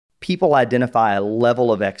people identify a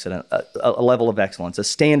level of excellence, a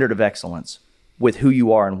standard of excellence with who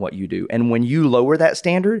you are and what you do. And when you lower that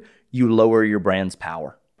standard, you lower your brand's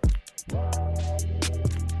power.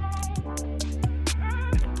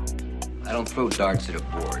 I don't throw darts at a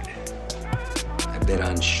board. I bet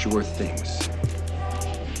on sure things.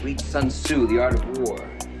 Read Sun Tzu, The Art of War.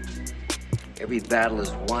 Every battle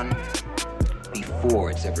is won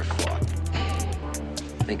before it's ever fought.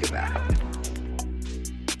 Think about it.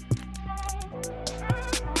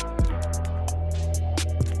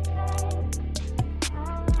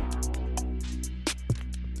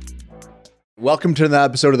 Welcome to another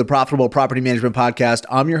episode of the Profitable Property Management Podcast.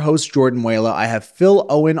 I'm your host, Jordan Whala. I have Phil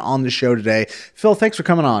Owen on the show today. Phil, thanks for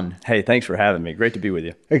coming on. Hey, thanks for having me. Great to be with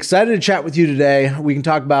you. Excited to chat with you today. We can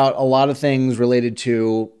talk about a lot of things related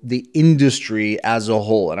to the industry as a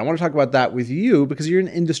whole. And I want to talk about that with you because you're an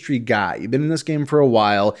industry guy. You've been in this game for a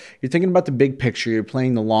while. You're thinking about the big picture. You're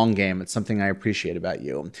playing the long game. It's something I appreciate about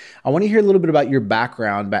you. I want to hear a little bit about your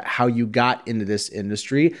background, about how you got into this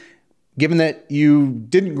industry. Given that you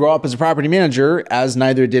didn't grow up as a property manager, as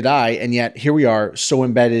neither did I, and yet here we are so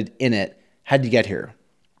embedded in it. How'd you get here?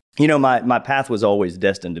 You know, my path was always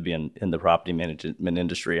destined to be in the property management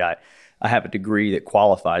industry. I have a degree that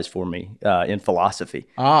qualifies for me in philosophy.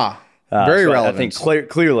 Very relevant. I think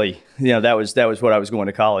clearly, you know, that was what I was going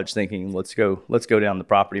to college thinking. Let's go down the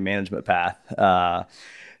property management path.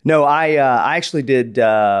 No, I actually did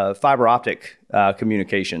fiber optic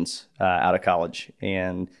communications out of college,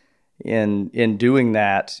 and in doing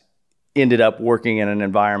that, ended up working in an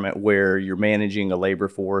environment where you're managing a labor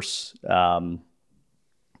force,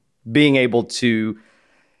 being able to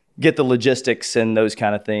get the logistics and those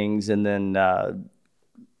kind of things. And then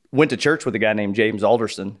went to church with a guy named James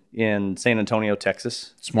Alderson in San Antonio,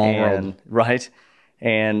 Texas. Small world. Right.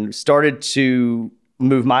 And started to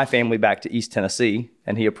move my family back to East Tennessee.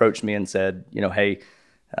 And he approached me and said, you know, hey,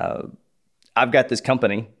 I've got this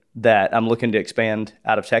company that I'm looking to expand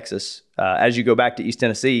out of Texas. As you go back to East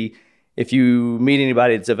Tennessee, if you meet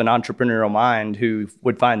anybody that's of an entrepreneurial mind who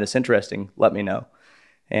would find this interesting, let me know.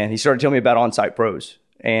 And he started telling me about On-Site Pros.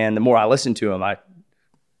 And the more I listened to him, I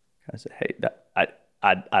said, hey,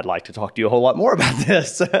 I'd like to talk to you a whole lot more about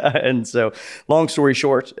this. And so long story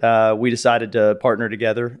short, we decided to partner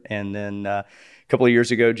together. And then a couple of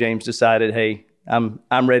years ago, James decided, hey, I'm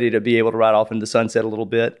ready to be able to ride off into the sunset a little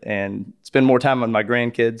bit and spend more time with my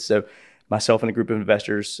grandkids. So myself and a group of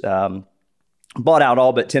investors bought out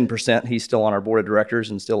all but 10%. He's still on our board of directors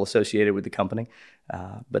and still associated with the company.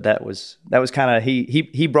 But that was kind of,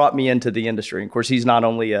 he brought me into the industry. And of course, he's not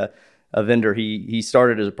only a vendor, he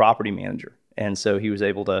started as a property manager. And so he was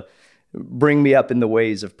able to bring me up in the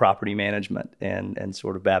ways of property management and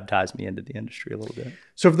sort of baptize me into the industry a little bit.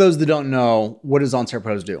 So for those that don't know, what does On-Site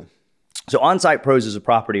Pros do? So On-Site Pros is a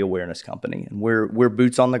property awareness company, and we're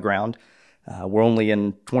boots on the ground. We're only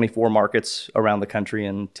in 24 markets around the country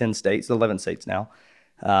in 11 states now.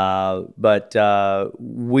 But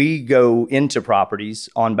we go into properties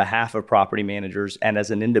on behalf of property managers, and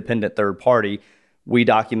as an independent third party, we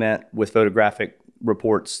document with photographic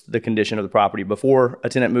reports the condition of the property before a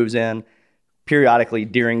tenant moves in, periodically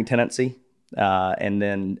during tenancy, and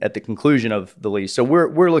then at the conclusion of the lease. So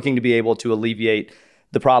we're looking to be able to alleviate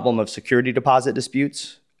the problem of security deposit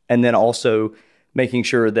disputes, and then also making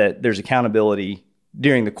sure that there's accountability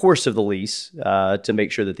during the course of the lease to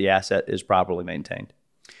make sure that the asset is properly maintained.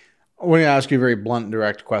 I want to ask you a very blunt and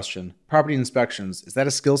direct question. Property inspections, is that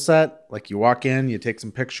a skill set? Like you walk in, you take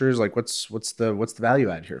some pictures, like what's the value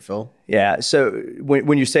add here, Phil? Yeah, so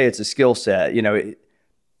when you say it's a skill set, you know,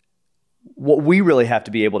 what we really have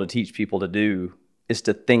to be able to teach people to do is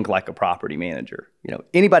to think like a property manager. You know,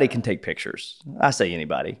 anybody can take pictures. I say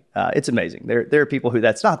anybody. It's amazing. There are people who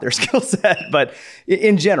that's not their skill set, but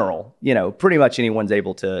in general, you know, pretty much anyone's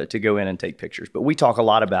able to go in and take pictures. But we talk a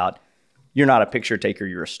lot about you're not a picture taker,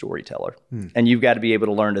 you're a storyteller. And you've got to be able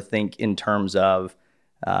to learn to think in terms of,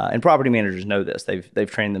 and property managers know this, they've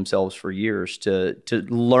trained themselves for years to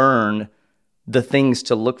learn the things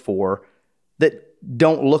to look for that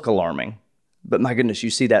don't look alarming. But my goodness, you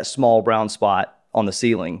see that small brown spot on the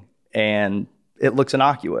ceiling and it looks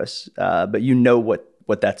innocuous, but you know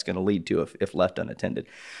what that's going to lead to if left unattended.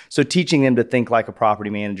 So teaching them to think like a property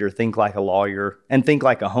manager, think like a lawyer, and think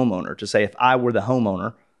like a homeowner, to say, if I were the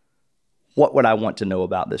homeowner, what would I want to know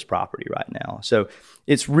about this property right now? So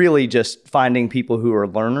it's really just finding people who are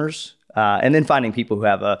learners, and then finding people who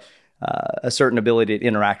have a certain ability to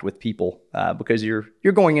interact with people, because you're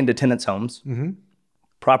going into tenants' homes. Mm-hmm.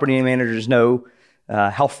 Property managers know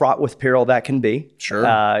how fraught with peril that can be.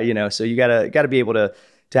 Sure. You know, so you gotta be able to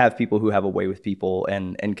to have people who have a way with people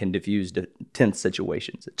and can diffuse tense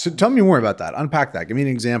situations. So tell me more about that. Unpack that. Give me an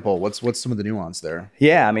example. What's some of the nuance there?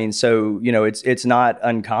 Yeah, I mean, so it's not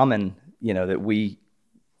uncommon, that we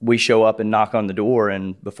show up and knock on the door,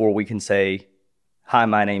 and before we can say, "Hi,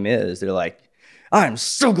 my name is," they're like, "I'm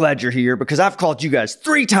so glad you're here because I've called you guys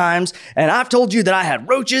 3 times and I've told you that I had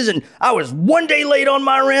roaches and I was 1 day late on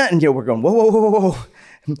my rent." And we're going, whoa.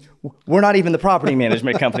 We're not even the property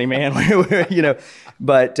management company, man.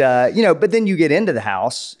 But then you get into the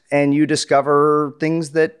house and you discover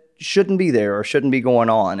things that shouldn't be there or shouldn't be going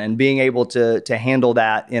on, and being able to handle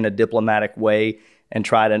that in a diplomatic way and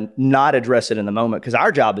try to not address it in the moment, because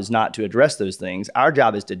our job is not to address those things. Our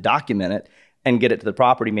job is to document it and get it to the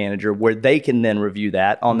property manager, where they can then review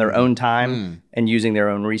that on their own time and using their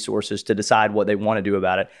own resources to decide what they want to do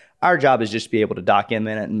about it. Our job is just to be able to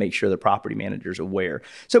document it and make sure the property manager's aware.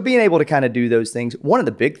 So being able to kind of do those things, one of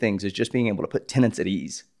the big things is just being able to put tenants at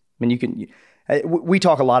ease. I mean, we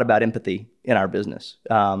talk a lot about empathy in our business.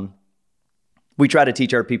 We try to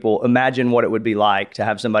teach our people, imagine what it would be like to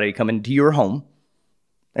have somebody come into your home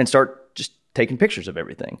and start just taking pictures of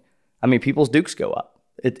everything. I mean, people's dukes go up.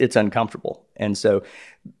 It's uncomfortable. And so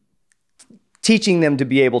teaching them to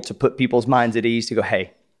be able to put people's minds at ease, to go,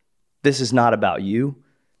 hey, this is not about you.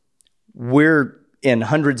 We're in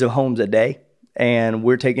hundreds of homes a day, and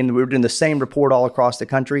we're doing the same report all across the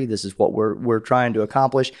country. This is what we're trying to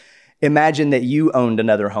accomplish. Imagine that you owned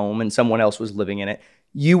another home and someone else was living in it.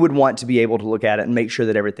 You would want to be able to look at it and make sure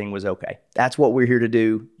that everything was okay. That's what we're here to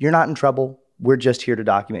do. You're not in trouble. We're just here to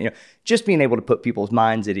document, just being able to put people's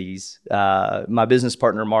minds at ease. My business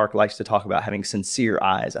partner, Mark, likes to talk about having sincere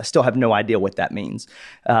eyes. I still have no idea what that means.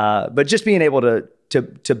 But just being able to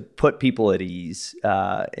put people at ease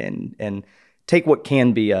and take what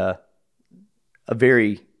can be a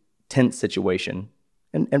very tense situation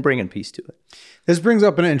and bringing peace to it. This brings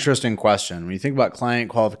up an interesting question. When you think about client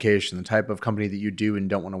qualification, the type of company that you do and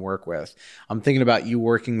don't want to work with, I'm thinking about you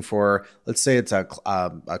working for, let's say it's a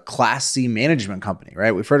Class C management company,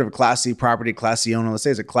 right? We've heard of a Class C property, Class C owner. Let's say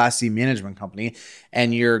it's a Class C management company,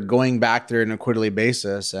 and you're going back there on a quarterly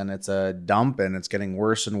basis, and it's a dump, and it's getting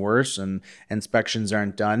worse and worse, and inspections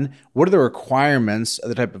aren't done. What are the requirements of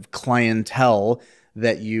the type of clientele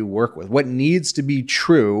that you work with? What needs to be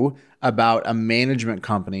true about a management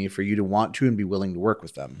company for you to want to and be willing to work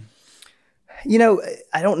with them?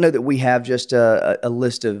 I don't know that we have just a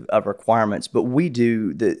list of requirements, but we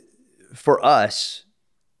do that. For us,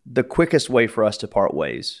 the quickest way for us to part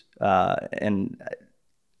ways, and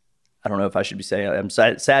I don't know if I should be saying, I'm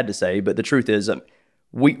sad to say, but the truth is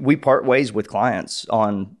we part ways with clients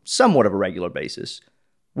on somewhat of a regular basis.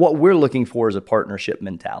 What we're looking for is a partnership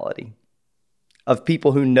mentality of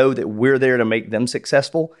people who know that we're there to make them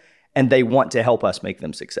successful, and they want to help us make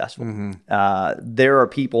them successful. There are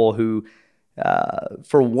people who,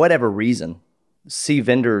 for whatever reason, see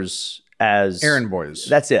vendors as errand boys.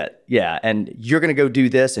 That's it. Yeah. And you're going to go do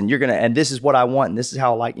this, and and this is what I want, and this is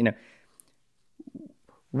how I like,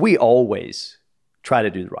 we always try to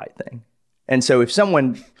do the right thing. And so if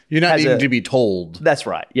someone... You're not needing to be told. That's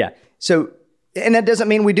right. Yeah. So, and that doesn't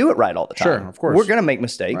mean we do it right all the time. Sure, of course. We're going to make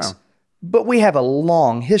mistakes. Wow. But we have a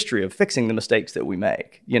long history of fixing the mistakes that we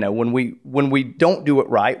make. When we don't do it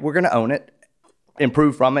right, we're going to own it,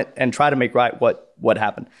 improve from it, and try to make right what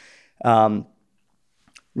happened.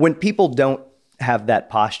 When people don't have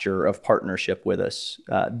that posture of partnership with us,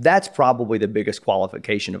 that's probably the biggest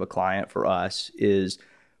qualification of a client for us. Is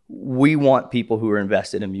we want people who are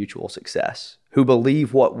invested in mutual success, who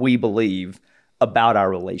believe what we believe about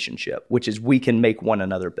our relationship, which is we can make one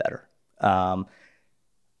another better.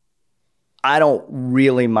 I don't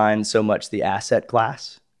really mind so much the asset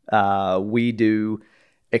class. We do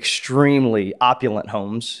extremely opulent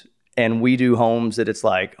homes, and we do homes that it's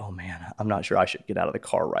like, oh man, I'm not sure I should get out of the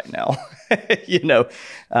car right now.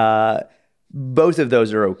 Both of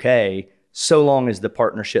those are okay, so long as the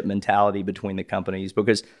partnership mentality between the companies,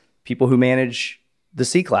 because people who manage the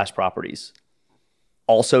C-class properties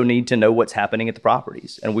also need to know what's happening at the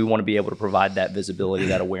properties, and we want to be able to provide that visibility,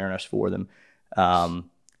 that awareness for them.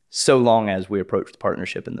 So long as we approach the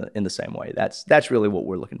partnership in the same way. That's really what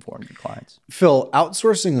we're looking for in good clients. Phil,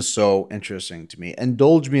 outsourcing is so interesting to me.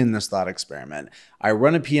 Indulge me in this thought experiment. I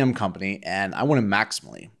run a PM company and I want to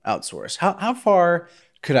maximally outsource. How far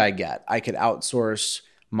could I get? I could outsource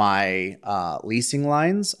my leasing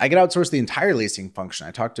lines. I could outsource the entire leasing function.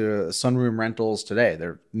 I talked to Sunroom Rentals today.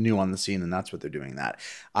 They're new on the scene, and that's what they're doing that.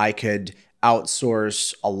 I could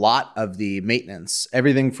outsource a lot of the maintenance,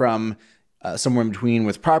 everything from somewhere in between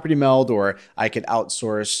with Property Meld, or I could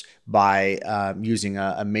outsource by using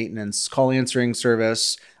a maintenance call answering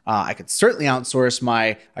service. I could certainly outsource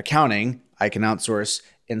my accounting. I can outsource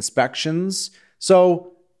inspections.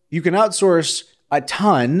 So you can outsource a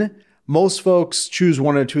ton. Most folks choose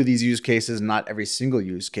one or two of these use cases, not every single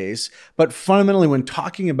use case. But fundamentally, when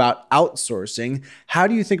talking about outsourcing, how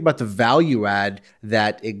do you think about the value add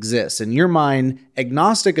that exists? In your mind,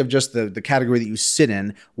 agnostic of just the category that you sit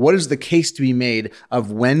in, what is the case to be made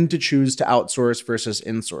of when to choose to outsource versus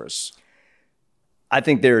insource? I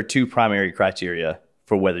think there are two primary criteria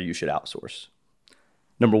for whether you should outsource.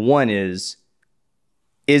 Number one is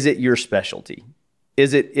it your specialty?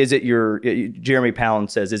 Is it your, Jeremy Pound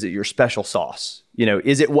says, is it your special sauce?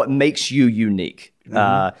 Is it what makes you unique?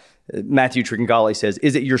 Matthew Tringali says,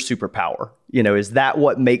 is it your superpower? Is that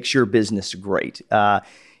what makes your business great?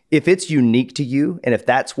 If it's unique to you, and if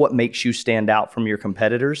that's what makes you stand out from your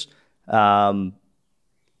competitors, probably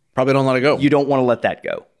don't let it go. You don't want to let that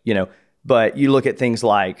go, But you look at things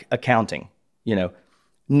like accounting,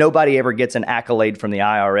 nobody ever gets an accolade from the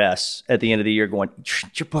IRS at the end of the year going,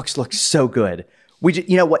 your books look so good.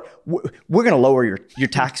 You know what? We're going to lower your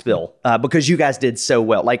tax bill because you guys did so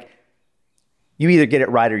well. Like, you either get it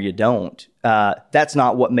right or you don't. That's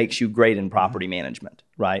not what makes you great in property management,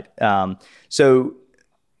 right? So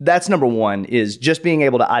that's number one, is just being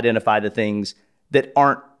able to identify the things that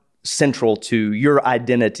aren't central to your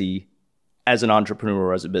identity as an entrepreneur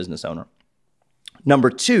or as a business owner.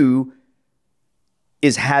 Number two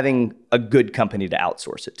is having a good company to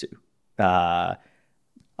outsource it to.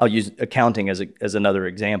 I'll use accounting as another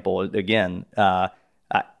example. Again, I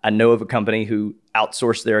know of a company who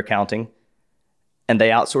outsourced their accounting, and they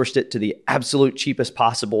outsourced it to the absolute cheapest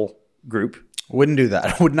possible group. Wouldn't do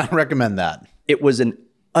that. I would not recommend that. It was an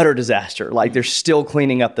utter disaster. Like, they're still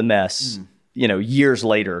cleaning up the mess, years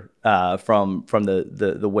later from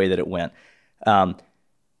the way that it went.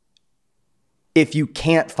 If you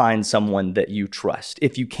can't find someone that you trust,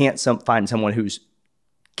 if you can't find someone who's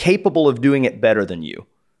capable of doing it better than you,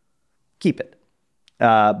 keep it.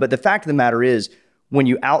 But the fact of the matter is, when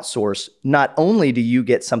you outsource, not only do you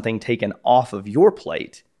get something taken off of your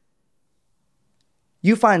plate,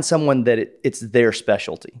 you find someone that it's their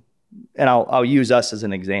specialty. And I'll use us as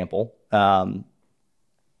an example.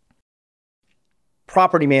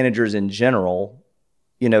 Property managers in general,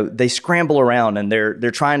 they scramble around and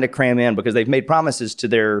they're trying to cram in because they've made promises to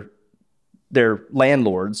their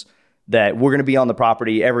landlords that we're going to be on the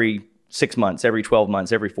property every 6 months, every 12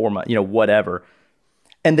 months, every 4 months, whatever.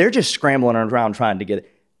 And they're just scrambling around trying to get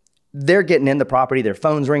it. They're getting in the property, their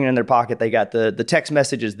phone's ringing in their pocket. They got the text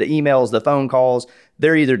messages, the emails, the phone calls.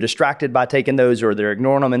 They're either distracted by taking those or they're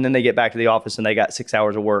ignoring them. And then they get back to the office and they got 6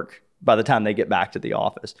 hours of work by the time they get back to the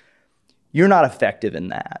office. You're not effective in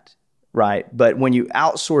that, right? But when you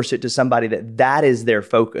outsource it to somebody that is their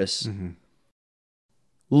focus,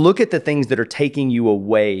 look at the things that are taking you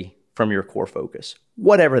away from your core focus,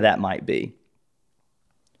 whatever that might be.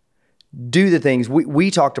 Do the things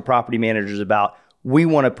we talk to property managers about. We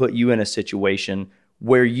want to put you in a situation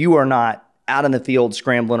where you are not out in the field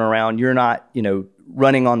scrambling around. You're not,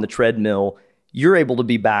 running on the treadmill. You're able to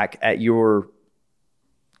be back at your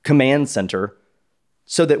command center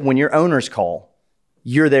so that when your owners call,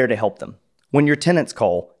 you're there to help them. When your tenants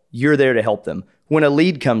call, you're there to help them. When a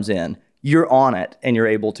lead comes in, you're on it and you're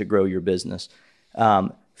able to grow your business.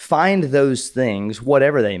 Find those things,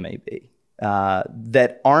 whatever they may be,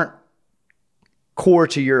 that aren't core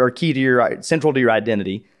to your or key to your central to your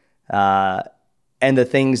identity, and the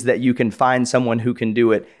things that you can find someone who can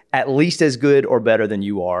do it at least as good or better than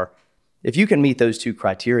you are. If you can meet those two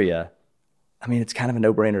criteria, it's kind of a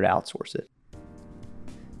no-brainer to outsource it.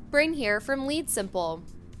 Bryn here from Lead Simple.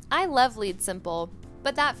 I love Lead Simple,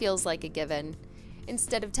 but that feels like a given.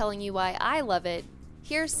 Instead of telling you why I love it,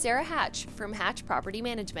 here's Sarah Hatch from Hatch Property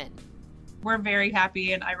Management. We're very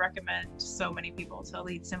happy, and I recommend so many people to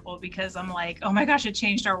Lead Simple because I'm like, oh my gosh, it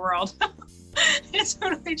changed our world. It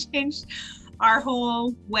totally changed our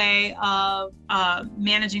whole way of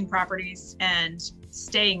managing properties and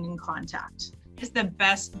staying in contact. It's the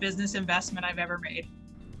best business investment I've ever made.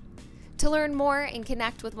 To learn more and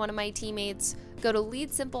connect with one of my teammates, go to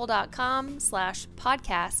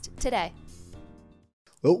leadsimple.com/podcast today.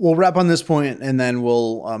 We'll wrap on this point and then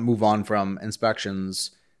we'll move on from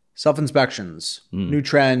inspections. Self-inspections, new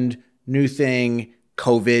trend, new thing,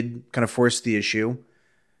 COVID kind of forced the issue.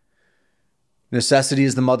 Necessity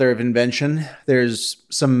is the mother of invention. There's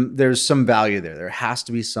some value there. There has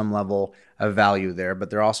to be some level of value there,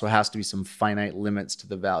 but there also has to be some finite limits to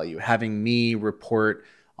the value. Having me report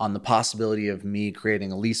on the possibility of me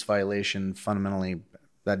creating a lease violation, fundamentally,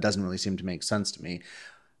 that doesn't really seem to make sense to me.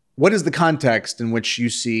 What is the context in which you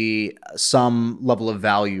see some level of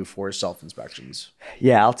value for self-inspections?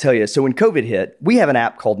 Yeah, I'll tell you. So when COVID hit, we have an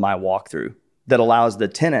app called My Walkthrough that allows the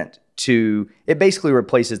tenant it basically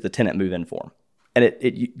replaces the tenant move-in form. And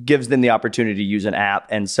it gives them the opportunity to use an app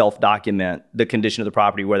and self-document the condition of the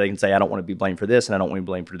property where they can say, I don't want to be blamed for this, and I don't want to be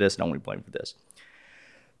blamed for this, and I don't want to be blamed for this.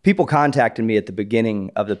 People contacted me at the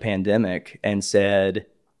beginning of the pandemic and said,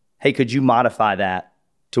 hey, could you modify that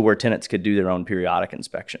to where tenants could do their own periodic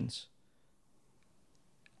inspections?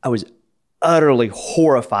 I was utterly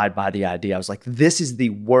horrified by the idea. I was like, this is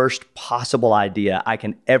the worst possible idea I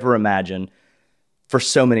can ever imagine for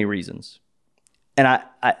so many reasons. And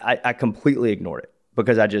I completely ignored it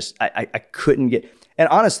because I couldn't get, and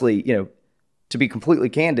honestly, to be completely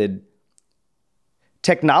candid,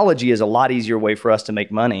 technology is a lot easier way for us to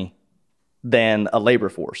make money than a labor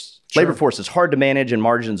force. Sure. Labor force is hard to manage and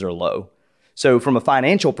margins are low. So from a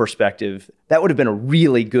financial perspective, that would have been a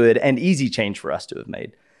really good and easy change for us to have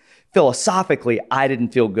made. Philosophically, I didn't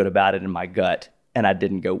feel good about it in my gut, and I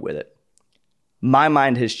didn't go with it. My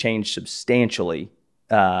mind has changed substantially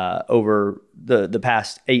over the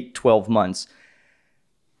past 8-12 months.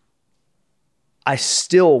 I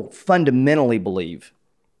still fundamentally believe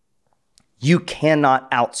you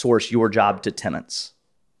cannot outsource your job to tenants.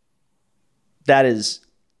 That is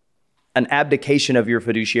an abdication of your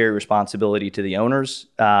fiduciary responsibility to the owners,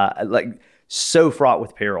 so fraught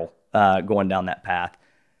with peril going down that path.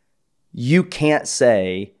 You can't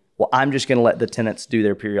say, well, I'm just going to let the tenants do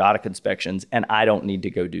their periodic inspections and I don't need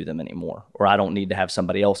to go do them anymore, or I don't need to have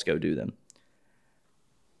somebody else go do them.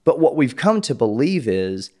 But what we've come to believe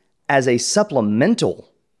is, as a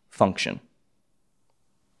supplemental function,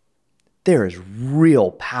 there is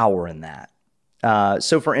real power in that.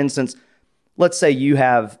 So for instance, let's say you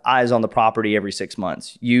have eyes on the property every 6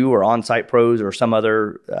 months. You or On-Site Pros or some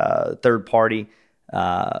other third party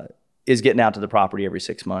is getting out to the property every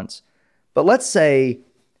 6 months. But let's say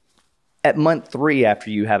at month 3 after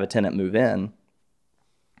you have a tenant move in,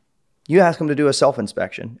 you ask them to do a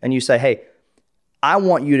self-inspection and you say, hey, I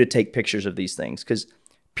want you to take pictures of these things, because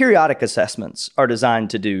periodic assessments are designed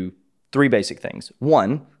to do 3 basic things.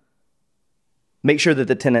 1, make sure that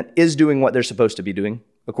the tenant is doing what they're supposed to be doing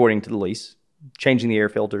according to the lease, changing the air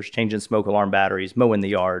filters, changing smoke alarm batteries, mowing the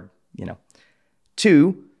yard,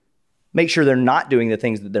 2, make sure they're not doing the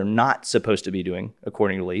things that they're not supposed to be doing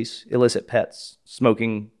according to lease, illicit pets,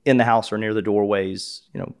 smoking in the house or near the doorways,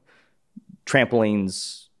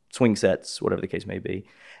 trampolines, swing sets, whatever the case may be.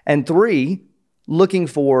 And 3, looking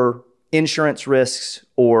for insurance risks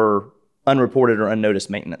or unreported or unnoticed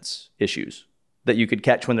maintenance issues that you could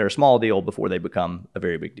catch when they're a small deal before they become a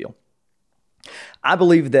very big deal. I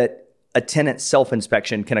believe that a tenant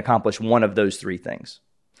self-inspection can accomplish one of those 3 things.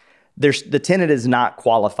 The tenant is not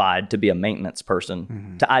qualified to be a maintenance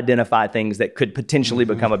person to identify things that could potentially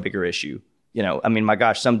become a bigger issue. My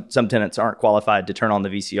gosh, some tenants aren't qualified to turn on the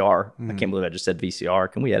VCR. I can't believe I just said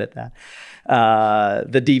VCR. Can we edit that?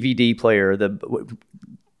 The DVD player, the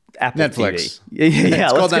Apple Netflix. TV. Yeah,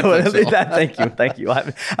 let's go with Netflix. that. Thank you.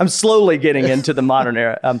 I'm slowly getting into the modern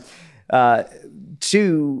era.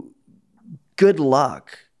 2, good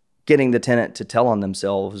luck getting the tenant to tell on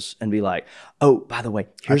themselves and be like, oh, by the way,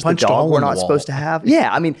 here's the dog we're not supposed to have.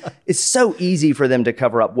 Yeah, it's so easy for them to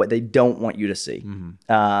cover up what they don't want you to see.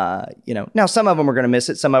 Now some of them are going to miss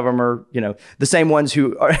it. Some of them are, the same ones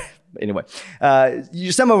who are, anyway,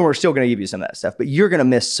 some of them are still going to give you some of that stuff, but you're going to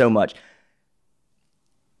miss so much.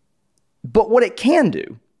 But what it can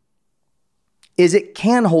do is it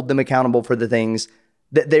can hold them accountable for the things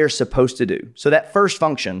that they're supposed to do. So that first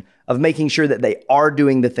function of making sure that they are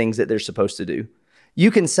doing the things that they're supposed to do.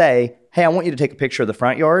 You can say, hey, I want you to take a picture of the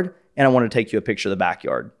front yard and I want to take you a picture of the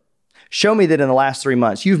backyard. Show me that in the last 3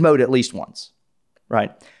 months, you've mowed at least once,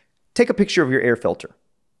 right? Take a picture of your air filter.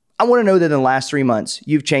 I want to know that in the last 3 months,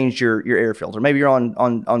 you've changed your air filter. Maybe you're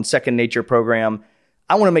on Second Nature program.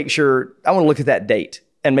 I want to look at that date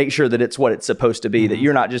and make sure that it's what it's supposed to be, that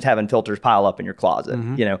you're not just having filters pile up in your closet,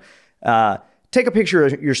 Take a picture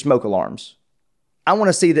of your smoke alarms. I want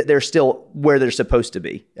to see that they're still where they're supposed to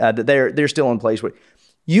be, that they're still in place.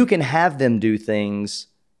 You can have them do things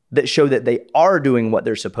that show that they are doing what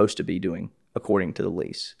they're supposed to be doing according to the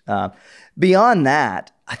lease. Beyond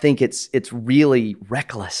that, I think it's really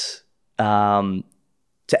reckless to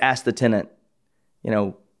ask the tenant,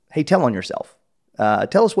 hey, tell on yourself.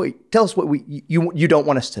 Tell us what you don't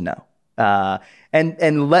want us to know.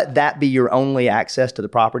 And let that be your only access to the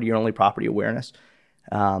property, your only property awareness.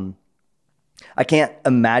 I can't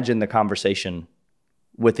imagine the conversation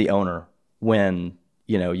with the owner when,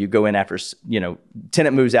 you go in after,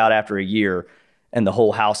 tenant moves out after a year and the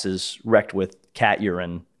whole house is wrecked with cat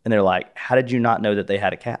urine And they're like, how did you not know that they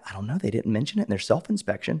had a cat? I don't know. They didn't mention it in their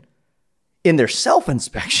self-inspection. In their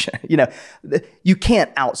self-inspection, you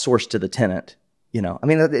can't outsource to the tenant. I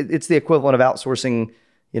mean, it's the equivalent of outsourcing,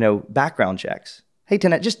 background checks. Hey,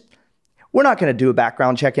 tenant, we're not going to do a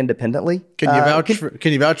background check independently. Can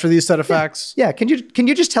you vouch for these set of facts? Yeah. Can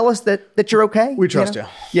you just tell us that you're okay? We trust you.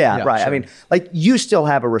 Yeah, right. Sure. I mean, like, you still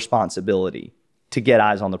have a responsibility to get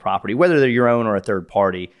eyes on the property, whether they're your own or a third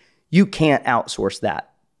party. You can't outsource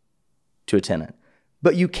that to a tenant,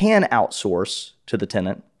 but you can outsource to the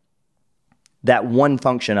tenant that one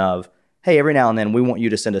function of, hey, every now and then we want you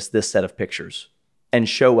to send us this set of pictures and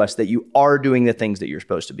show us that you are doing the things that you're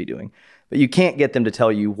supposed to be doing. But you can't get them to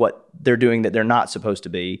tell you what they're doing that they're not supposed to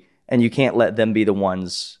be, and you can't let them be the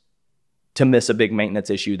ones to miss a big maintenance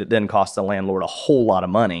issue that then costs the landlord a whole lot of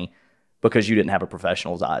money because you didn't have a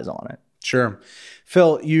professional's eyes on it. Sure.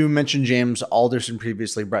 Phil, you mentioned James Alderson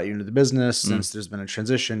previously brought you into the business. Since there's been a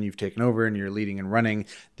transition, you've taken over and you're leading and running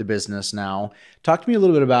the business now. Talk to me a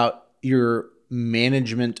little bit about your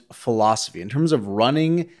management philosophy in terms of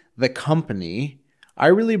running the company. I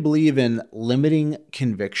really believe in limiting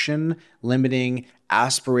conviction, limiting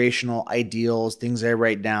aspirational ideals, things I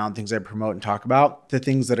write down, things I promote and talk about, to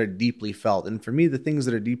things that are deeply felt. And for me, the things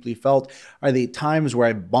that are deeply felt are the times where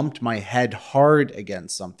I bumped my head hard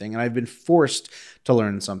against something and I've been forced to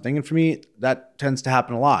learn something. And for me, that tends to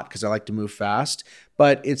happen a lot because I like to move fast.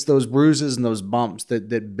 But it's those bruises and those bumps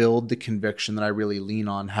that build the conviction that I really lean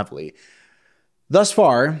on heavily. Thus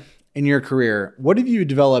far in your career, what have you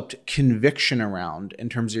developed conviction around in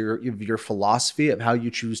terms of your philosophy of how you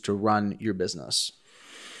choose to run your business?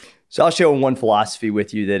 So I'll share one philosophy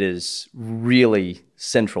with you that is really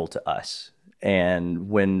central to us. And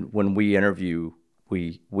when we interview,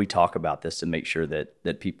 we talk about this to make sure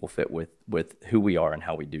that people fit with who we are and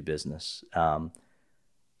how we do business.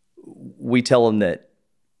 We tell them that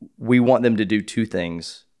we want them to do two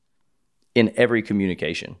things in every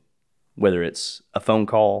communication, whether it's a phone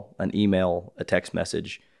call, an email, a text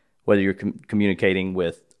message, whether you're communicating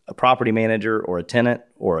with a property manager or a tenant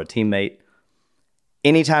or a teammate.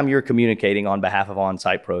 Anytime you're communicating on behalf of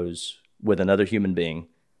On-Site Pros with another human being,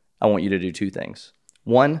 I want you to do two things.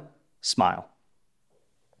 One, smile.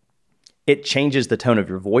 It changes the tone of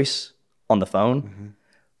your voice on the phone,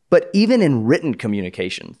 but even in written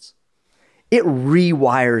communications, it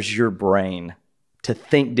rewires your brain to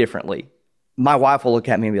think differently. My wife will look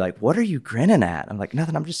at me and be like, what are you grinning at? I'm like,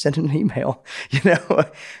 nothing, I'm just sending an email,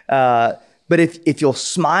 But if you'll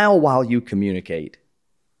smile while you communicate,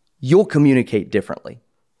 you'll communicate differently.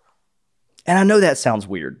 And I know that sounds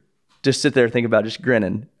weird. Just sit there and think about just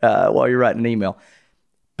grinning while you're writing an email.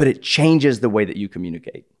 But it changes the way that you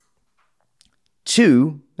communicate.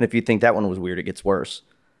 Two, and if you think that one was weird, it gets worse.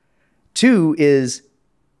 Two is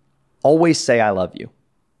always say I love you.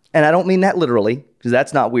 And I don't mean that literally, because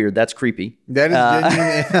that's not weird. That's creepy. That is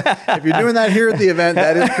genuine. If you're doing that here at the event,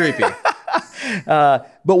 that is creepy.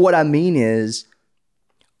 But what I mean is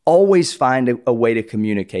always find a way to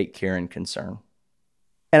communicate care and concern.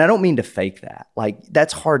 And I don't mean to fake that. Like,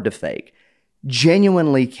 that's hard to fake.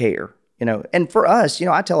 Genuinely care, And for us,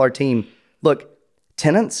 I tell our team, look,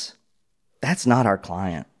 tenants, that's not our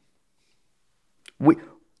client.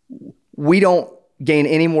 We don't gain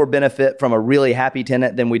any more benefit from a really happy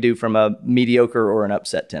tenant than we do from a mediocre or an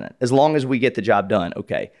upset tenant. As long as we get the job done,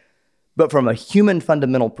 okay. But from a human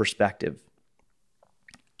fundamental perspective,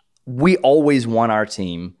 we always want our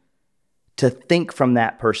team to think from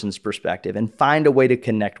that person's perspective and find a way to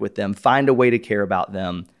connect with them, find a way to care about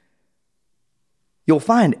them. You'll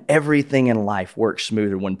find everything in life works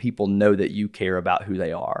smoother when people know that you care about who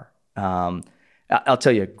they are. I'll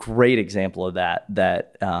tell you a great example of that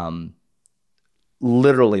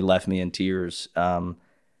literally left me in tears.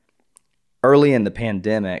 Early in the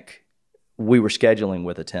pandemic, we were scheduling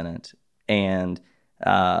with a tenant, and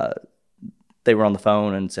they were on the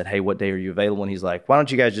phone and said, hey, what day are you available? And he's like, why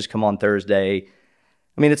don't you guys just come on Thursday?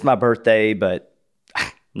 I mean, it's my birthday, but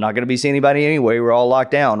I'm not going to be seeing anybody anyway. We're all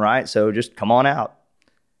locked down, right? So just come on out.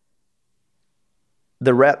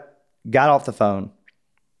 The rep got off the phone.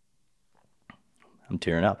 I'm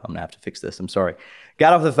tearing up. I'm going to have to fix this. I'm sorry.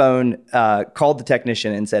 Got off the phone, called the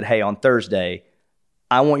technician and said, hey, on Thursday,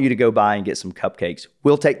 I want you to go by and get some cupcakes.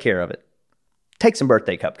 We'll take care of it. Take some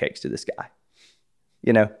birthday cupcakes to this guy.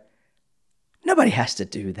 Nobody has to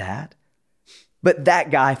do that. But that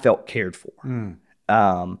guy felt cared for.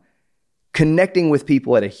 Connecting with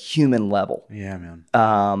people at a human level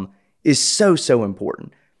is so, so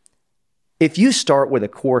important. If you start with a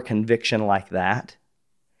core conviction like that,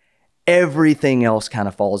 everything else kind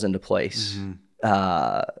of falls into place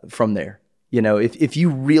from there. You know, if you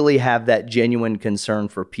really have that genuine concern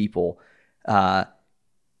for people,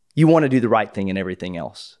 you want to do the right thing in everything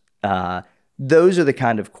else. Those are the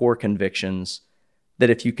kind of core convictions that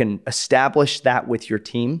if you can establish that with your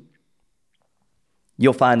team,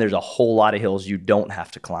 you'll find there's a whole lot of hills you don't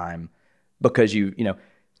have to climb because you know.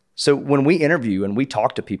 So when we interview and we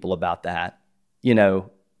talk to people about that, you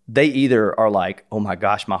know, they either are like, oh my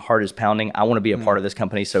gosh, my heart is pounding. I want to be a part of this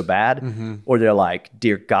company so bad. Or they're like,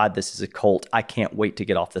 dear God, this is a cult. I can't wait to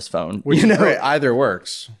get off this phone. Which is great. Either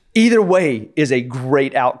works. Either way is a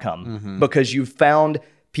great outcome because you've found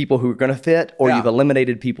people who are going to fit or you've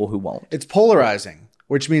eliminated people who won't. It's polarizing,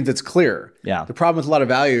 which means it's clear. Yeah. The problem with a lot of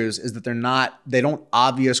values is that they don't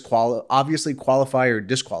obviously qualify or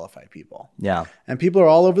disqualify people. Yeah. And people are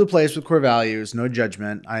all over the place with core values, no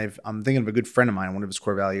judgment. I'm thinking of a good friend of mine. One of his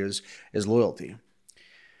core values is loyalty.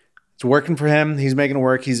 It's working for him. He's making it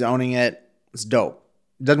work. He's owning it. It's dope.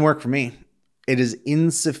 It doesn't work for me. It is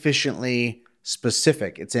insufficiently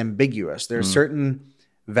specific. It's ambiguous. There are certain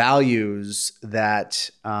values that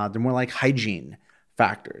they're more like hygiene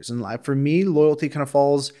factors. And for me, loyalty kind of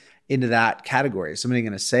falls into that category. Is somebody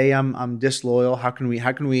going to say I'm disloyal? How can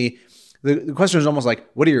we, the question is almost like,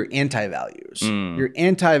 what are your anti-values? Your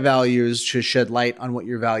anti-values should shed light on what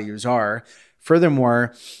your values are.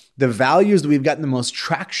 Furthermore, the values that we've gotten the most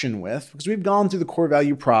traction with, because we've gone through the core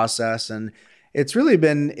value process and it's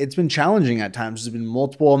been challenging at times. There's been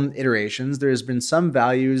multiple iterations. There's been some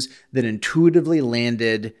values that intuitively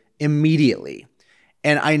landed immediately.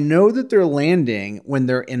 And I know that they're landing when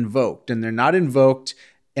they're invoked, and they're not invoked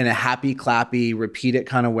in a happy, clappy, repeat it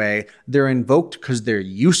kind of way. They're invoked because they're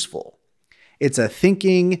useful. It's a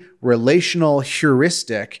thinking, relational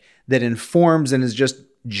heuristic that informs and is just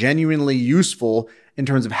genuinely useful in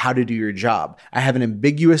terms of how to do your job. I have an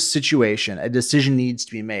ambiguous situation. A decision needs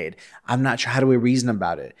to be made. I'm not sure. How do I reason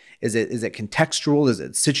about it? Is it contextual? Is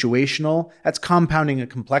it situational? That's compounding a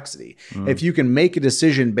complexity. If you can make a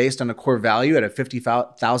decision based on a core value at a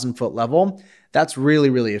 50,000 foot level, that's really,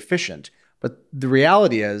 really efficient. But the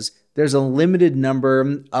reality is there's a limited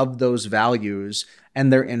number of those values,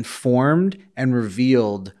 and they're informed and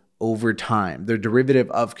revealed over time. They're derivative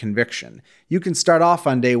of conviction. You can start off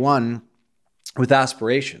on day one with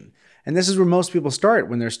aspiration. And this is where most people start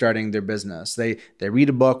when they're starting their business. They read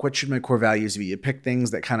a book. What should my core values be? You pick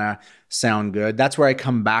things that kind of sound good. That's where I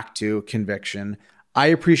come back to conviction. I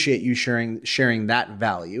appreciate you sharing that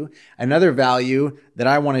value. Another value that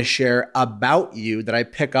I want to share about you that I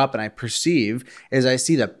pick up and I perceive is I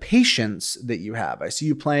see the patience that you have. I see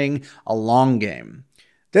you playing a long game.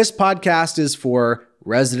 This podcast is for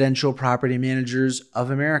residential property managers of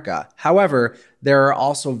America. However, there are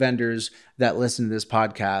also vendors that listen to this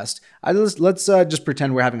podcast. Let's just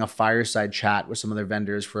pretend we're having a fireside chat with some other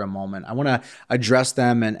vendors for a moment. I want to address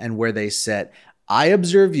them and where they sit. I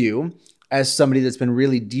observe you as somebody that's been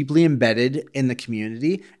really deeply embedded in the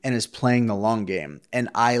community and is playing the long game. And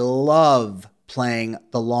I love playing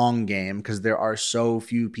the long game because there are so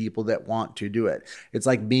few people that want to do it. It's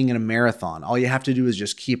like being in a marathon. All you have to do is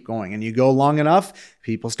just keep going. And you go long enough,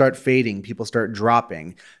 people start fading, people start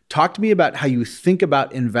dropping. Talk to me about how you think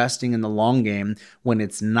about investing in the long game when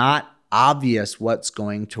it's not obvious what's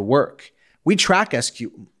going to work. We track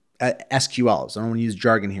SQLs. I don't want to use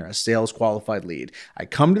jargon here, a sales qualified lead. I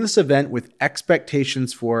come to this event with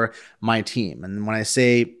expectations for my team. And when I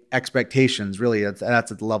say expectations, really, that's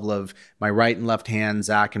at the level of my right and left hand,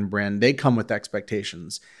 Zach and Bryn. They come with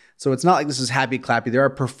expectations. So it's not like this is happy clappy. There are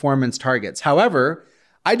performance targets. However,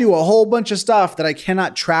 I do a whole bunch of stuff that I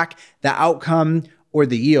cannot track the outcome or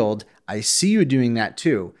the yield. I see you doing that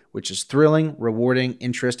too, which is thrilling, rewarding,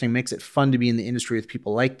 interesting, makes it fun to be in the industry with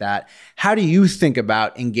people like that. How do you think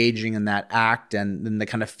about engaging in that act and the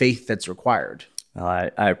kind of faith that's required? Well,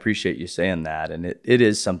 I appreciate you saying that. And it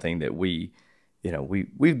is something that we've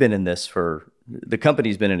been in this the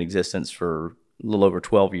company's been in existence for a little over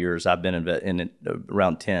 12 years. I've been in it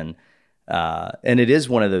around 10. And it is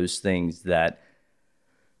one of those things that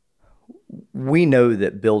we know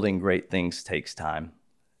that building great things takes time.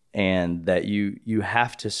 And that you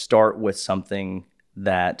have to start with something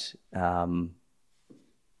that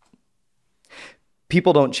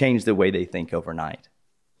people don't change the way they think overnight.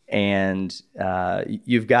 And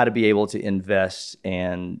you've got to be able to invest.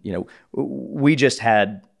 And, we just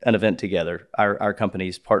had an event together. Our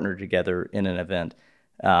companies partnered together in an event.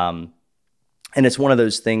 And it's one of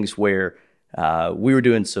those things where we were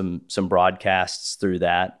doing some broadcasts through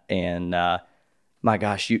that. And my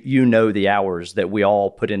gosh, you know the hours that we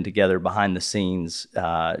all put in together behind the scenes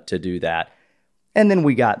to do that. And then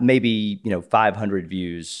we got maybe 500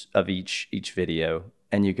 views of each video.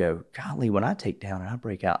 and you go, golly, when I take down and I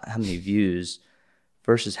break out how many views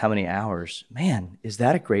versus how many hours, man, is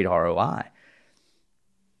that a great ROI?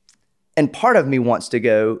 And part of me wants to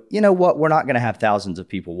go, you know what? We're not going to have thousands of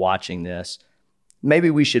people watching this. Maybe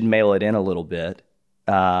we should mail it in a little bit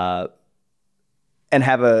and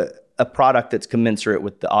have a product that's commensurate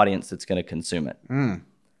with the audience that's going to consume it.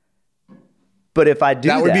 But if I do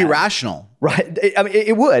that, would be rational. Right? I mean,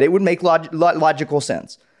 it would make logical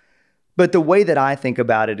sense. But the way that I think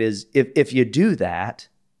about it is if you do that,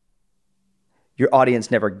 your audience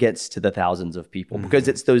never gets to the thousands of people because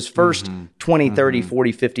it's those first 20, 30,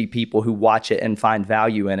 40, 50 people who watch it and find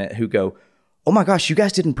value in it who go, oh my gosh, you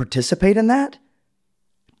guys didn't participate in that?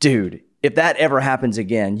 Dude, if that ever happens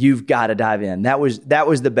again, you've got to dive in. That was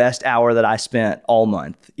the best hour that I spent all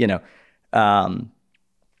month. You know,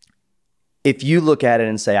 if you look at it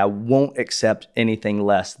and say, I won't accept anything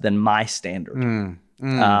less than my standard,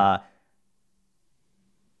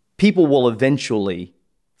 people will eventually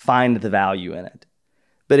find the value in it.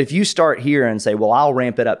 But if you start here and say, well, I'll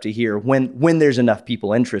ramp it up to here when there's enough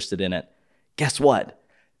people interested in it, guess what?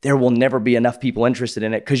 There will never be enough people interested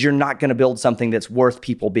in it because you're not going to build something that's worth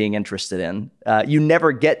people being interested in. You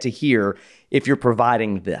never get to here if you're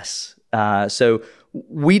providing this. So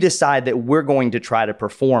we decide that we're going to try to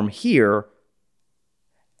perform here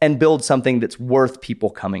and build something that's worth people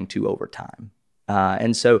coming to over time.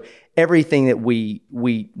 And so everything that we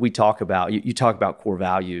talk about, you talk about core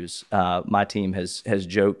values. My team has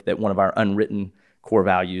joked that one of our unwritten core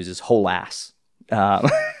values is whole ass.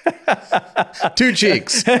 Two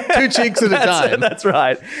cheeks at a time. That's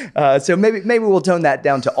right. So maybe we'll tone that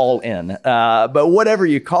down to all in. But whatever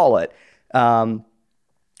you call it,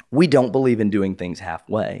 we don't believe in doing things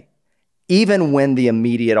halfway. Even when the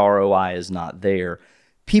immediate ROI is not there,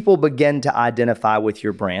 people begin to identify with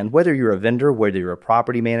your brand, whether you're a vendor, whether you're a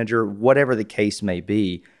property manager, whatever the case may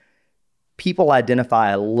be. People identify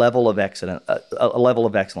a level of excellence,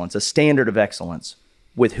 a standard of excellence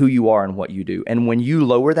with who you are and what you do. And when you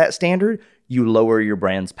lower that standard, you lower your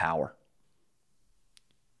brand's power.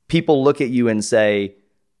 People look at you and say,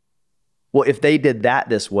 well, if they did that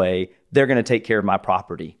this way, they're going to take care of my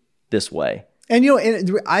property this way. And,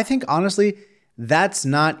 I think, honestly, that's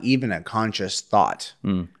not even a conscious thought.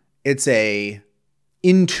 It's a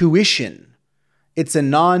intuition. It's a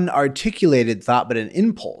non-articulated thought, but an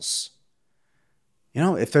impulse.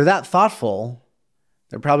 If they're that thoughtful,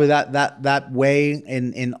 they're probably that way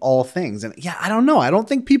in all things. And yeah, I don't know. I don't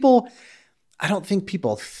think people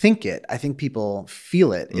think it. I think people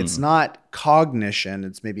feel it. It's not cognition.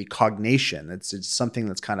 It's maybe cognation. It's something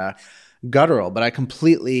that's kind of guttural, but I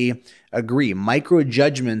completely agree. Micro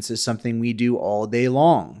judgments is something we do all day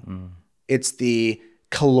long. It's the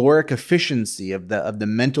caloric efficiency of the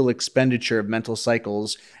mental expenditure of mental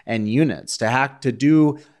cycles and units to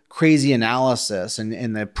do crazy analysis and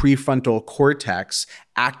in the prefrontal cortex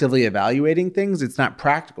actively evaluating things. It's not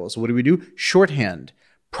practical. So what do? Shorthand.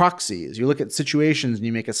 Proxies. You look at situations and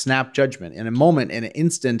you make a snap judgment. In a moment, in an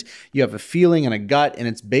instant, you have a feeling and a gut, and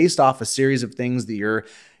it's based off a series of things that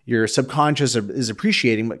your subconscious is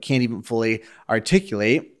appreciating but can't even fully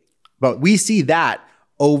articulate. But we see that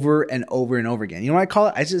over and over and over again. You know what I call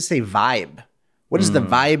it? I just say vibe. What is the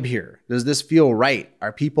vibe here? Does this feel right?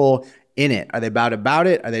 Are people in it? Are they about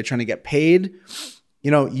it? Are they trying to get paid?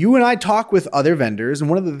 You and I talk with other vendors, and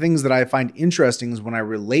one of the things that I find interesting is when I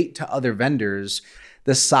relate to other vendors,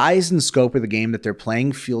 the size and scope of the game that they're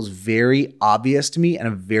playing feels very obvious to me in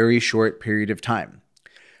a very short period of time.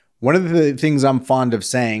 One of the things I'm fond of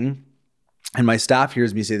saying, and my staff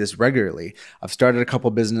hears me say this regularly, I've started a couple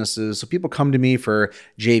businesses, so people come to me for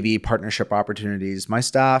JV partnership opportunities. My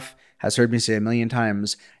staff has heard me say a million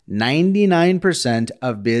times, 99%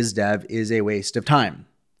 of biz dev is a waste of time.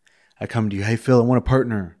 I come to you, hey Phil, I want to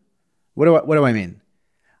partner. What do I mean?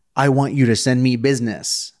 I want you to send me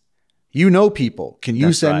business. You know people. Can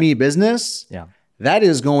you send me business? Yeah. That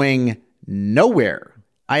is going nowhere.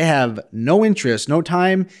 I have no interest, no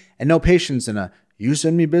time, and no patience in you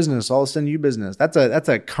send me business, I'll send you business. That's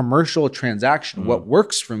a commercial transaction. What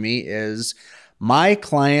works for me is my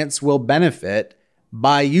clients will benefit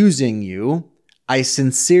by using you. I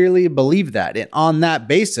sincerely believe that. And on that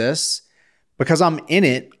basis, because I'm in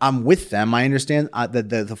it, I'm with them. I understand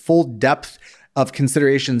the full depth of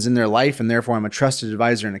considerations in their life, and therefore I'm a trusted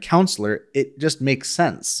advisor and a counselor. It just makes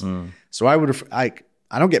sense. So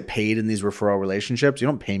I don't get paid in these referral relationships. You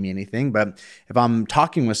don't pay me anything. But if I'm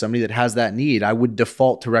talking with somebody that has that need, I would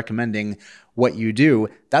default to recommending what you do.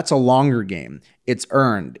 That's a longer game. It's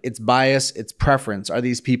earned. It's bias. It's preference. Are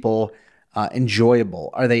these people enjoyable?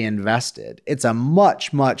 Are they invested? It's a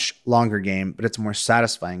much, much longer game, but it's a more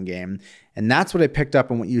satisfying game. And that's what I picked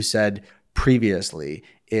up on what you said previously,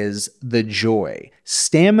 is the joy.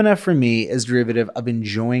 Stamina for me is derivative of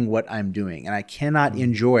enjoying what I'm doing. And I cannot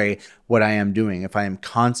enjoy what I am doing if I am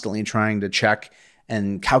constantly trying to check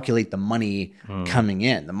and calculate the money coming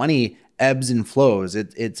in. The money ebbs and flows.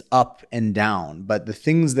 It's up and down. But the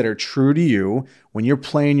things that are true to you, when you're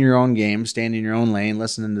playing your own game, staying in your own lane,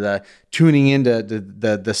 listening to tuning into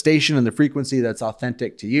the station and the frequency that's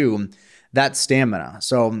authentic to you, that's stamina.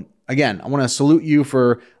 So again, I want to salute you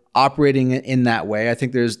for operating in that way. I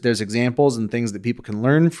think there's examples and things that people can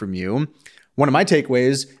learn from you. One of my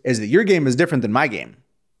takeaways is that your game is different than my game.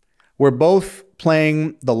 We're both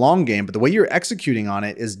playing the long game, but the way you're executing on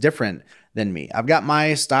it is different than me. I've got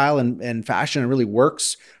my style and fashion. It really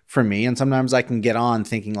works for me. And sometimes I can get on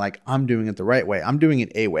thinking like, I'm doing it the right way. I'm doing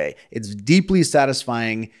it a way. It's deeply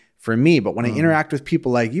satisfying for me. But when I interact with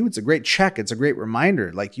people like you, it's a great check. It's a great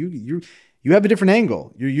reminder. Like you have a different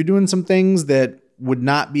angle. You're doing some things that would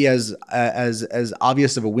not be as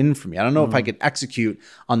obvious of a win for me. I don't know if I could execute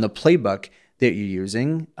on the playbook that you're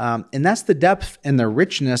using. And that's the depth and the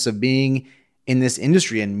richness of being in this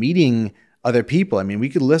industry and meeting other people. I mean, we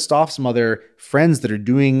could list off some other friends that are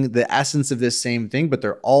doing the essence of this same thing, but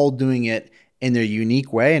they're all doing it in their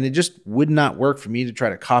unique way. And it just would not work for me to try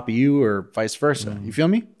to copy you or vice versa. You feel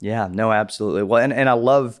me? Yeah, no, absolutely. Well, and I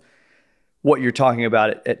love what you're talking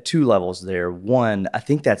about at two levels there. One, I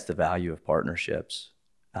think that's the value of partnerships,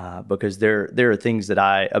 because there are things that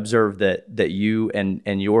I observe that you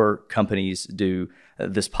and your companies do.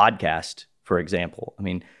 This podcast, for example. I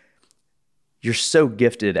mean, you're so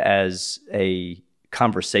gifted as a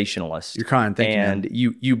conversationalist. You're kind, thank you, man. And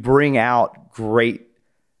you bring out great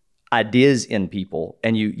ideas in people,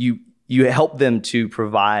 and you help them to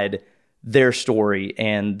provide their story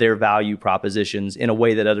and their value propositions in a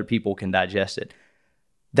way that other people can digest it.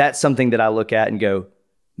 That's something that I look at and go,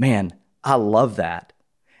 man, I love that.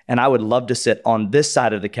 And I would love to sit on this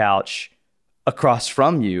side of the couch across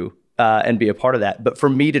from you and be a part of that. But for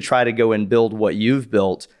me to try to go and build what you've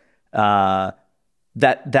built,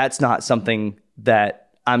 that's not something that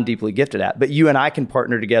I'm deeply gifted at. But you and I can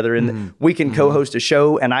partner together, and we can co-host a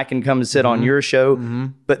show, and I can come and sit on your show.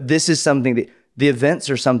 But this is something that the events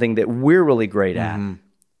are something that we're really great at.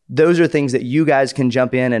 Those are things that you guys can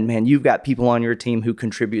jump in, and man, you've got people on your team who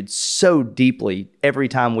contribute so deeply every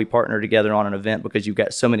time we partner together on an event, because you've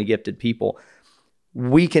got so many gifted people.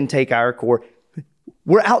 We can take our core.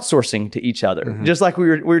 We're outsourcing to each other, just like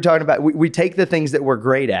we were talking about. We take the things that we're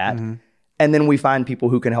great at, and then we find people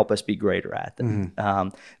who can help us be greater at them.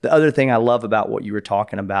 The other thing I love about what you were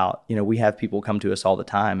talking about, we have people come to us all the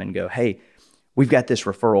time and go, hey, we've got this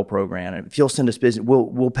referral program, and if you'll send us business,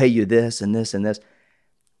 we'll pay you this and this and this.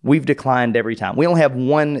 We've declined every time. We only have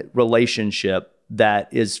one relationship that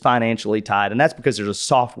is financially tied, and that's because there's a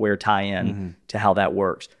software tie-in to how that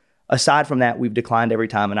works. Aside from that, we've declined every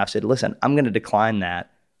time, and I've said, listen, I'm going to decline that,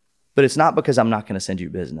 but it's not because I'm not going to send you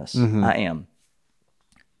business. I am.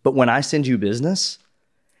 But when I send you business,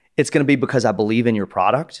 it's going to be because I believe in your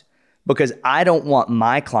product, because I don't want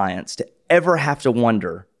my clients to ever have to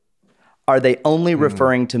wonder, are they only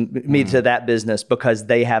referring to me to that business because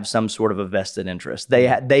they have some sort of a vested interest?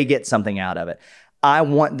 They get something out of it. I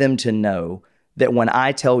want them to know that when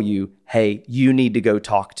I tell you, hey, you need to go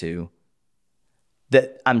talk to,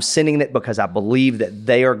 that I'm sending it because I believe that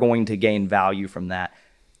they are going to gain value from that.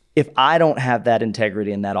 If I don't have that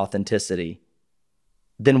integrity and that authenticity,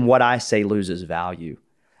 then what I say loses value.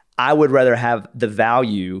 I would rather have the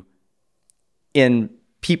value in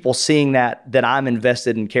people seeing that I'm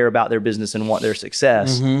invested and care about their business and want their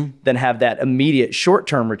success than have that immediate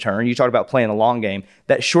short-term return. You talk about playing a long game,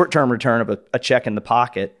 that short-term return of a check in the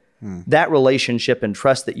pocket, that relationship and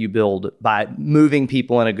trust that you build by moving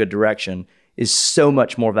people in a good direction is so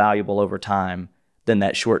much more valuable over time than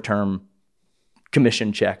that short-term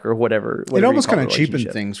commission check or whatever it almost kind of cheapens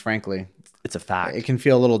things, frankly. It's a fact. It can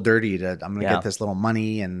feel a little dirty to, I'm going to get this little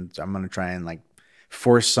money and I'm going to try and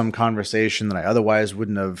force some conversation that I otherwise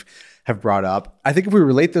wouldn't have brought up. I think if we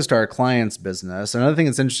relate this to our clients' business, another thing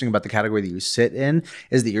that's interesting about the category that you sit in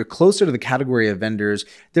is that you're closer to the category of vendors.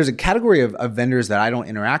 There's a category of vendors that I don't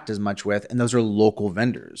interact as much with, and those are local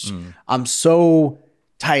vendors. I'm so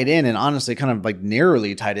tied in, and honestly kind of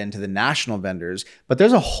narrowly tied into the national vendors, but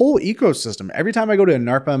there's a whole ecosystem. Every time I go to a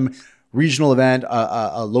NARPM regional event,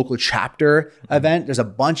 a local chapter event, there's a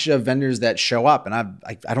bunch of vendors that show up, and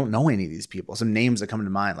I don't know any of these people. Some names that come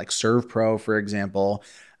to mind, like ServPro, for example.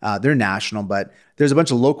 They're national, but there's a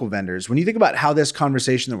bunch of local vendors. When you think about how this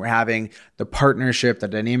conversation that we're having, the partnership, the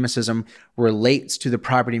dynamicism relates to the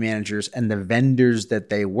property managers and the vendors that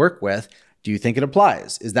they work with, do you think it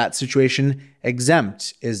applies? Is that situation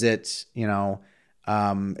exempt? Is it,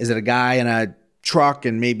 is it a guy in a truck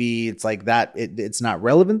and maybe it's like that, it's not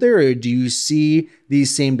relevant there? Or do you see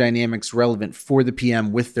these same dynamics relevant for the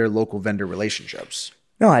PM with their local vendor relationships?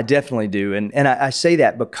 No, I definitely do. And I say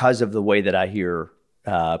that because of the way that I hear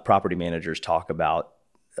property managers talk about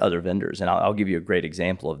other vendors. And I'll give you a great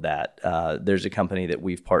example of that. There's a company that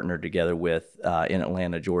we've partnered together with in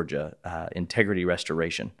Atlanta, Georgia, Integrity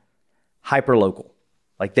Restoration, hyper local.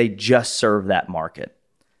 Like they just serve that market.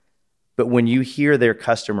 But when you hear their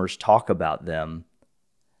customers talk about them,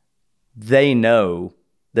 they know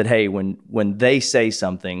that, hey, when they say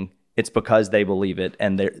something, it's because they believe it,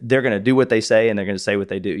 and they're going to do what they say, and they're going to say what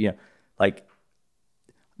they do. Like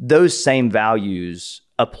those same values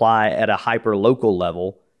apply at a hyper local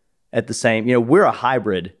level. At the same, we're a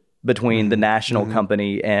hybrid between the national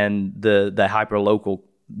company and the hyper local.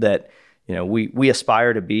 That we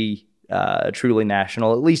aspire to be truly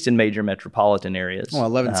national, at least in major metropolitan areas. Well,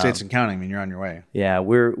 11 states and counting. I mean, you're on your way. Yeah,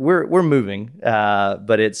 we're moving,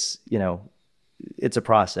 but it's it's a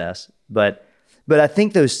process. But I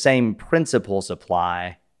think those same principles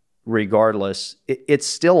apply regardless. It's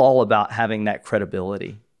still all about having that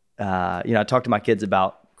credibility. I talk to my kids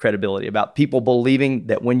about credibility, about people believing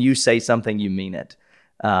that when you say something, you mean it.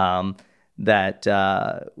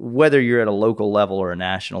 That whether you're at a local level or a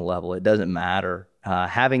national level, it doesn't matter.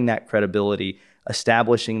 Having that credibility,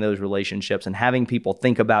 establishing those relationships, and having people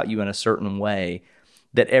think about you in a certain way,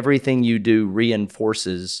 that everything you do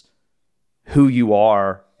reinforces who you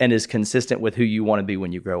are and is consistent with who you want to be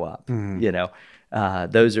when you grow up.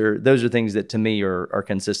 Those are things that to me are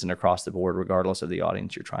consistent across the board, regardless of the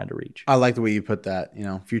audience you're trying to reach. I like the way you put that.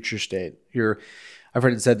 Future state. I've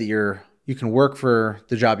heard it said that you can work for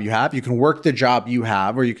the job you have, you can work the job you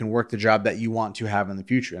have, or you can work the job that you want to have in the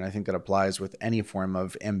future. And I think that applies with any form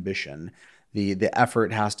of ambition. The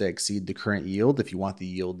effort has to exceed the current yield if you want the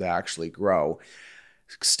yield to actually grow.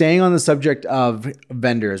 Staying on the subject of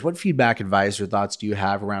vendors, what feedback, advice, or thoughts do you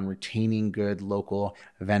have around retaining good local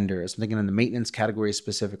vendors? I'm thinking in the maintenance category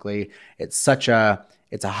specifically. It's a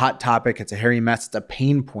hot topic. It's a hairy mess. It's a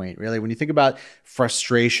pain point, really. When you think about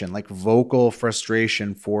frustration, like vocal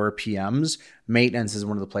frustration for PMs, maintenance is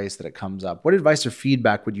one of the places that it comes up. What advice or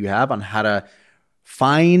feedback would you have on how to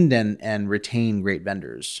find and retain great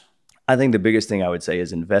vendors? I think the biggest thing I would say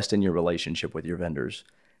is invest in your relationship with your vendors.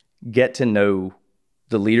 Get to know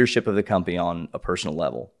the leadership of the company on a personal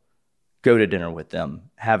level. Go to dinner with them,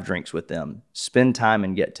 have drinks with them, spend time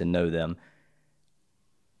and get to know them,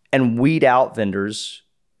 and weed out vendors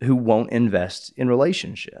who won't invest in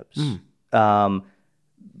relationships.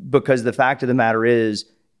 Because the fact of the matter is,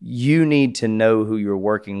 you need to know who you're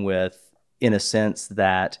working with in a sense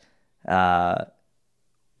that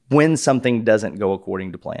when something doesn't go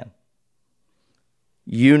according to plan,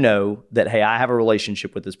 you know that, hey, I have a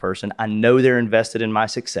relationship with this person. I know they're invested in my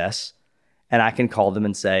success, and I can call them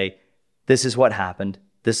and say, this is what happened.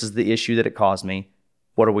 This is the issue that it caused me.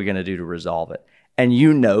 What are we going to do to resolve it? And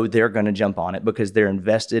they're going to jump on it because they're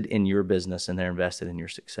invested in your business and they're invested in your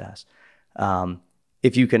success.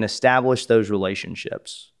 If you can establish those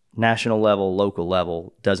relationships, national level, local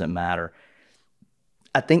level, doesn't matter.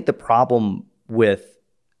 I think the problem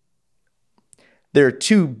there are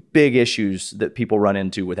two big issues that people run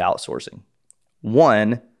into with outsourcing.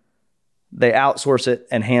 One, they outsource it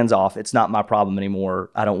and hands off. It's not my problem anymore.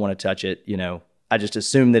 I don't want to touch it. I just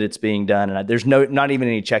assume that it's being done, and there's not even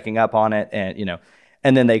any checking up on it.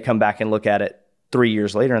 And then they come back and look at it 3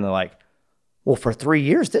 years later, and they're like, well, for 3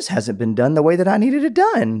 years, this hasn't been done the way that I needed it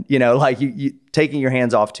done. Like you taking your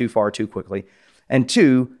hands off too far, too quickly. And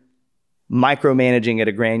two, micromanaging at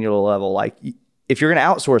a granular level. Like if you're going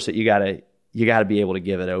to outsource it, you got to be able to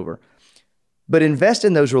give it over. But invest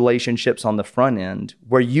in those relationships on the front end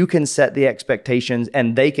where you can set the expectations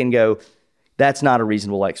and they can go, that's not a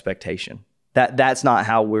reasonable expectation. That's not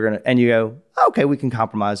how we're going to, and you go, okay, we can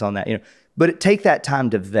compromise on that. But take that time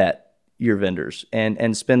to vet your vendors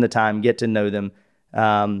and spend the time, get to know them.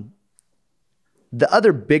 The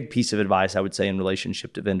other big piece of advice I would say in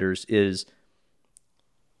relationship to vendors is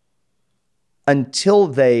until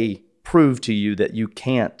they prove to you that you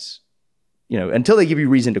can't, until they give you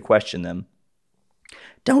reason to question them,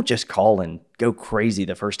 don't just call and go crazy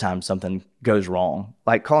the first time something goes wrong.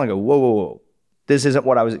 Like call and go, whoa, this isn't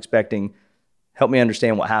what I was expecting. Help me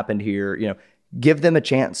understand what happened here. Give them a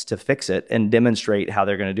chance to fix it and demonstrate how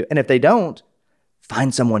they're going to do it. And if they don't,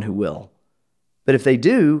 find someone who will. But if they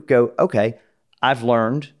do, go, okay, I've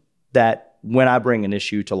learned that when I bring an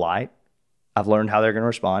issue to light, I've learned how they're going to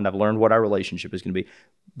respond. I've learned what our relationship is going to be.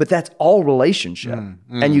 But that's all relationship.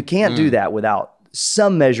 And you can't do that without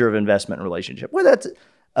some measure of investment in relationship, whether that's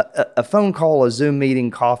a phone call, a Zoom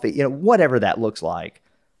meeting, coffee, whatever that looks like.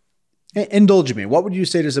 Indulge me. What would you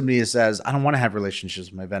say to somebody who says, I don't want to have relationships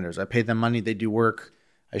with my vendors. I pay them money. They do work.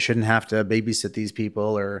 I shouldn't have to babysit these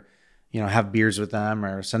people or, have beers with them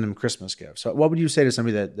or send them Christmas gifts. So what would you say to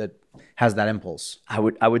somebody that has that impulse? I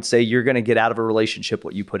would say you're going to get out of a relationship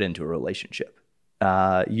what you put into a relationship.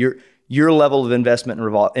 Your level of investment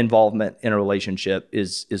and involvement in a relationship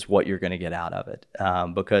is what you're going to get out of it.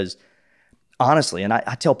 Because honestly, and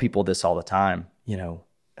I tell people this all the time,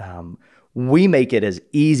 we make it as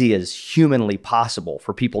easy as humanly possible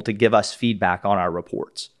for people to give us feedback on our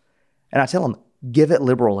reports. And I tell them, give it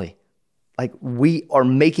liberally. Like, we are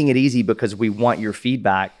making it easy because we want your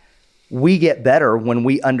feedback. We get better when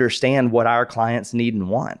we understand what our clients need and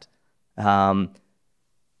want.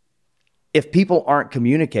 If people aren't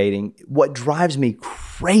communicating, what drives me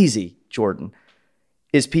crazy, Jordan,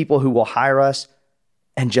 is people who will hire us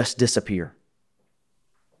and just disappear.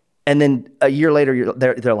 And then a year later,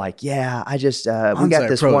 they're like, yeah, I just, we got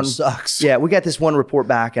this one. Sucks. Yeah, we got this one report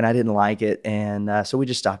back and I didn't like it. And so we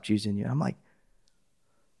just stopped using you. I'm like,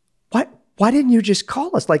 what? Why didn't you just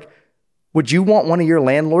call us? Like, would you want one of your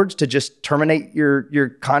landlords to just terminate your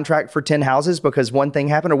contract for 10 houses because one thing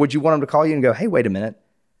happened? Or would you want them to call you and go, hey, wait a minute,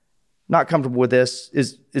 not comfortable with this.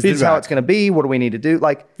 Is this how it's going to be? What do we need to do?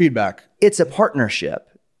 Like, feedback. It's a partnership.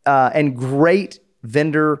 And great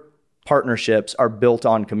vendor partnerships are built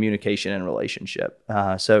on communication and relationship.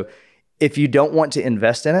 So if you don't want to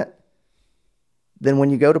invest in it, then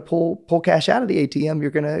when you go to pull cash out of the ATM,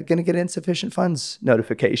 you're gonna get insufficient funds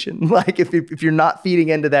notification. Like, if you're not feeding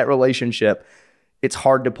into that relationship, it's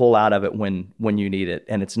hard to pull out of it when you need it,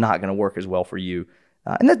 and it's not going to work as well for you.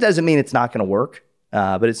 And that doesn't mean it's not going to work,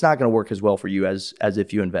 but it's not going to work as well for you as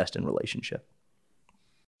if you invest in relationship.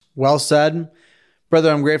 Well said.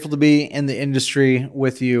 Brother, I'm grateful to be in the industry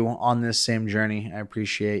with you on this same journey. I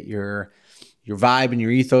appreciate your vibe and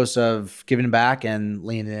your ethos of giving back and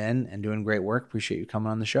leaning in and doing great work. Appreciate you coming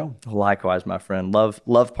on the show. Likewise, my friend. Love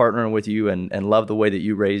partnering with you and love the way that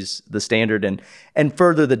you raise the standard and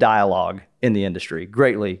further the dialogue in the industry.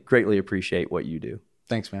 Greatly appreciate what you do.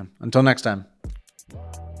 Thanks, man. Until next time.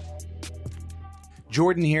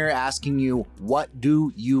 Jordan here asking you, what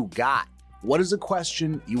do you got? What is a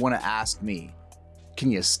question you want to ask me? Can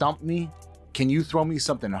you stump me? Can you throw me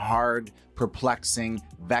something hard, perplexing,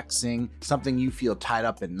 vexing, something you feel tied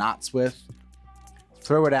up in knots with?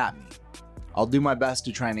 Throw it at me. I'll do my best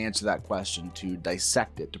to try and answer that question, to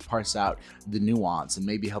dissect it, to parse out the nuance and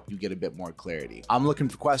maybe help you get a bit more clarity. I'm looking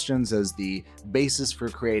for questions as the basis for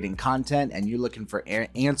creating content, and you're looking for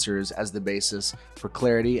answers as the basis for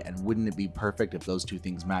clarity. And wouldn't it be perfect if those two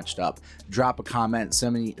things matched up? Drop a comment,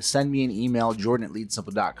 send me an email,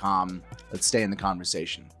 jordan@leadsimple.com. Let's stay in the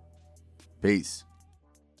conversation. Peace.